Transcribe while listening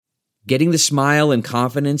Getting the smile and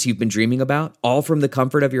confidence you've been dreaming about, all from the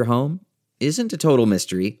comfort of your home, isn't a total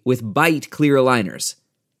mystery with Bite clear aligners.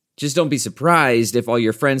 Just don't be surprised if all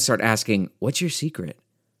your friends start asking, "What's your secret?"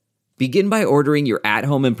 Begin by ordering your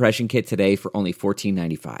at-home impression kit today for only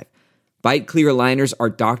 $14.95. Bite clear aligners are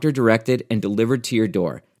doctor-directed and delivered to your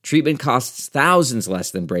door. Treatment costs thousands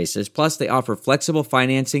less than braces, plus they offer flexible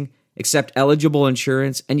financing, accept eligible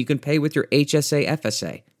insurance, and you can pay with your HSA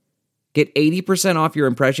FSA. Get 80% off your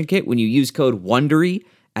impression kit when you use code WONDERY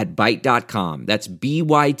at Byte.com. That's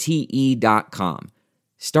BYTE.com.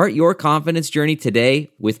 Start your confidence journey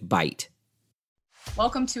today with Byte.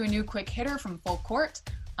 Welcome to a new quick hitter from FullCourt.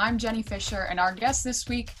 I'm Jenny Fisher, and our guest this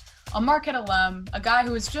week, a Marquette alum, a guy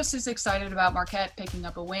who was just as excited about Marquette picking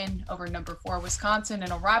up a win over number 4 Wisconsin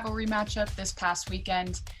in a rivalry matchup this past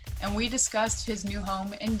weekend, and we discussed his new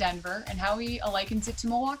home in Denver and how he likens it to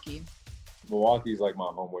Milwaukee. Milwaukee's like my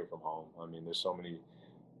home away from home. I mean, there's so many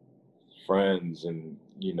friends and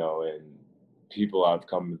people I've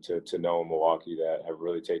come to know in Milwaukee that have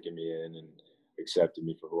really taken me in and accepted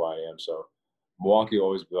me for who I am. So Milwaukee will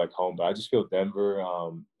always be like home, but I just feel Denver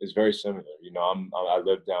is very similar. I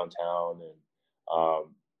live downtown, and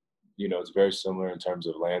it's very similar in terms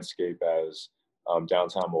of landscape as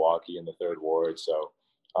downtown Milwaukee in the Third Ward. So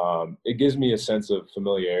it gives me a sense of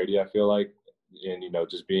familiarity, I feel like. And,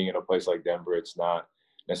 just being in a place like Denver, it's not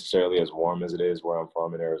necessarily as warm as it is where I'm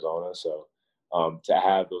from in Arizona. So to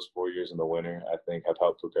have those 4 years in the winter, I think have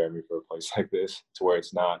helped prepare me for a place like this to where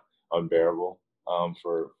it's not unbearable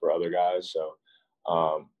for other guys. So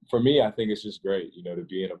for me, I think it's just great, to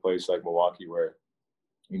be in a place like Milwaukee where,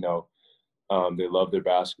 they love their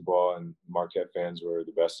basketball, and Marquette fans were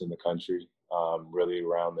the best in the country, really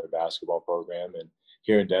around their basketball program. And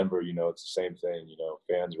here in Denver, it's the same thing.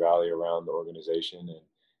 Fans rally around the organization, and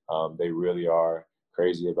they really are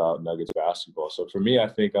crazy about Nuggets basketball. So for me, I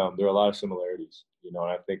think there are a lot of similarities, and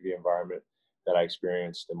I think the environment that I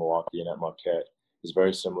experienced in Milwaukee and at Marquette is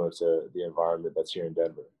very similar to the environment that's here in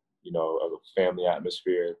Denver. A family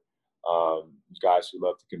atmosphere, guys who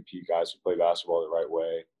love to compete, guys who play basketball the right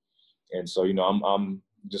way. And so, I'm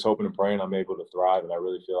just hoping and praying I'm able to thrive, and I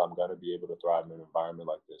really feel I'm going to be able to thrive in an environment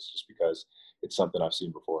like this just because it's something I've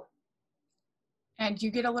seen before. And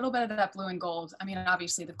you get a little bit of that blue and gold. I mean,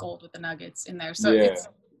 obviously the gold with the Nuggets in there. So yeah. it's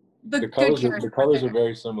the colors are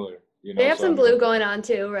very similar. They have some blue going on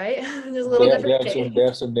too, right? There's a little different shade. They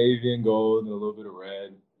have some navy and gold and a little bit of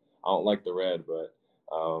red. I don't like the red, but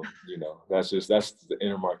that's the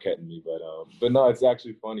inner Marquette in me. But no, it's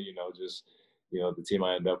actually funny. The team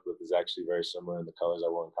I end up with is actually very similar in the colors I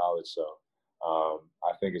wore in college. So I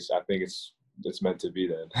think it's meant to be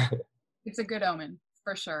then. It's a good omen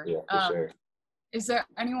for sure. Yeah, for sure. Is there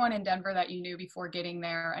anyone in Denver that you knew before getting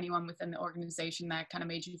there? Anyone within the organization that kind of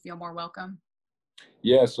made you feel more welcome?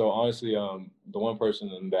 Yeah. So honestly, the one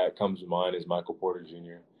person that comes to mind is Michael Porter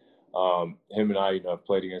Jr. Him and I, have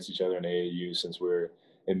played against each other in AAU since we were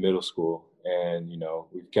in middle school, and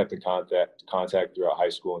we've kept in contact throughout high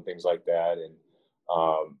school and things like that. And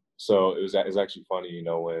so it was actually funny,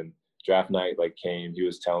 when draft night came, he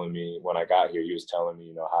was telling me when I got here,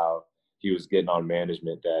 how he was getting on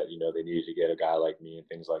management that they needed to get a guy like me and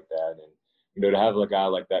things like that. And to have a guy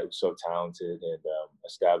like that who's so talented and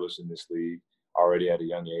established in this league already at a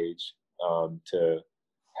young age, to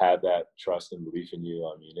have that trust and belief in you,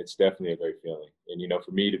 I mean, it's definitely a great feeling. And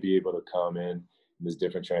for me to be able to come in this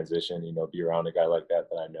different transition, be around a guy like that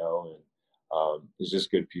I know, and it's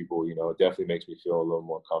just good people, it definitely makes me feel a little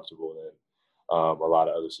more comfortable than a lot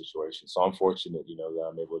of other situations. So I'm fortunate, that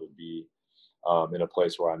I'm able to be in a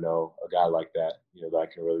place where I know a guy like that, that I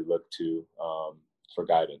can really look to for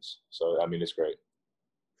guidance. So, I mean, it's great.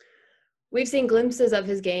 We've seen glimpses of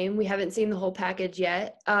his game. We haven't seen the whole package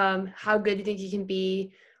yet. How good do you think he can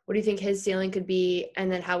be? What do you think his ceiling could be?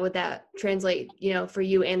 And then how would that translate, for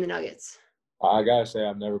you and the Nuggets? I got to say,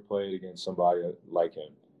 I've never played against somebody like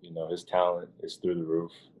him. His talent is through the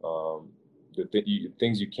roof. The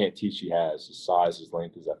things you can't teach he has, his size, his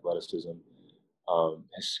length, his athleticism,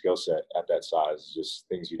 his skill set at that size is just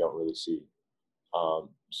things you don't really see.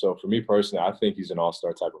 So for me personally, I think he's an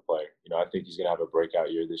all-star type of player. I think he's going to have a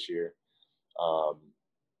breakout year this year.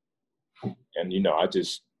 And,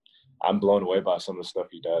 I'm blown away by some of the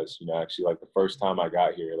stuff he does. Actually, the first time I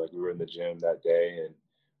got here, we were in the gym that day and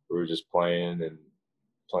we were just playing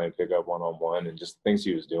pickup one-on-one, and just things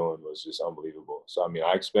he was doing was just unbelievable. So, I mean,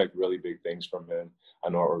 I expect really big things from him. I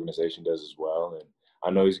know our organization does as well. And I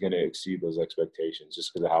know he's going to exceed those expectations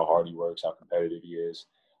just because of how hard he works, how competitive he is,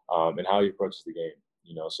 and how he approaches the game.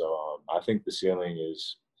 So I think the ceiling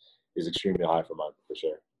is extremely high for Michael, for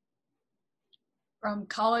sure. From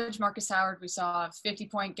college, Markus Howard, we saw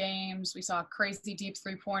 50-point games. We saw crazy deep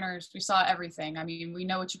three-pointers. We saw everything. I mean, we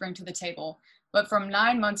know what you bring to the table. But from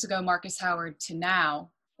 9 months ago, Markus Howard, to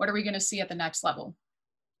now, what are we going to see at the next level?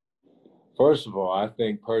 First of all, I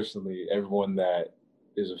think personally, everyone that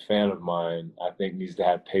is a fan of mine, I think needs to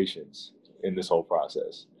have patience in this whole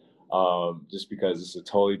process, just because it's a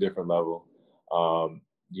totally different level.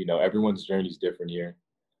 Everyone's journey is different here.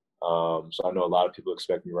 So I know a lot of people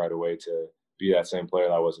expect me right away to be that same player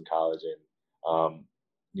that I was in college. And,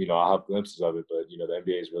 I'll have glimpses of it, but, the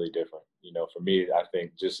NBA is really different. For me, I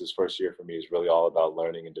think just this first year for me is really all about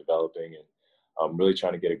learning and developing and really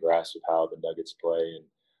trying to get a grasp of how the Nuggets play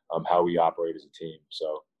and how we operate as a team.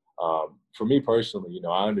 So for me personally,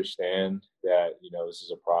 I understand that, this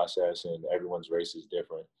is a process and everyone's race is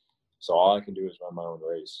different. So all I can do is run my own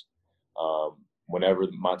race. Whenever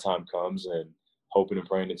my time comes, and hoping and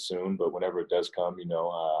praying it's soon, but whenever it does come, I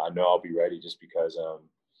know I'll be ready, just because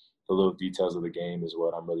the little details of the game is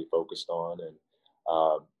what I'm really focused on,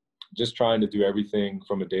 and just trying to do everything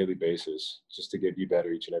from a daily basis just to be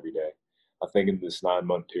better each and every day. I think in this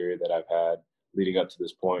 9-month period that I've had leading up to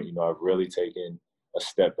this point, I've really taken a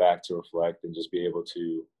step back to reflect and just be able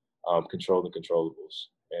to control the controllables,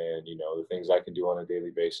 and the things I can do on a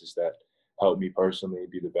daily basis that help me personally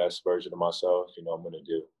be the best version of myself, I'm going to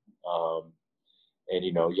do. And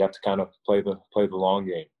you have to kind of play the long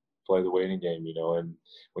game, play the waiting game, and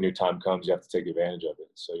when your time comes, you have to take advantage of it.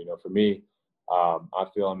 So, for me, I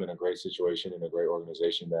feel I'm in a great situation in a great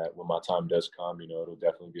organization that when my time does come, it'll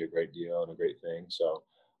definitely be a great deal and a great thing. So,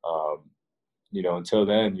 until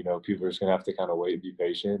then, people are just going to have to kind of wait and be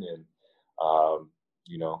patient, and,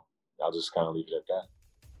 I'll just kind of leave it at that.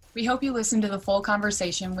 We hope you listened to the full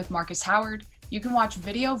conversation with Markus Howard. You can watch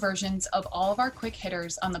video versions of all of our quick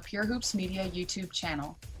hitters on the Pure Hoops Media YouTube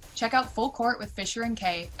channel. Check out Full Court with Fisher and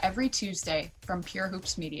Kay every Tuesday from Pure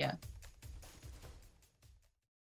Hoops Media.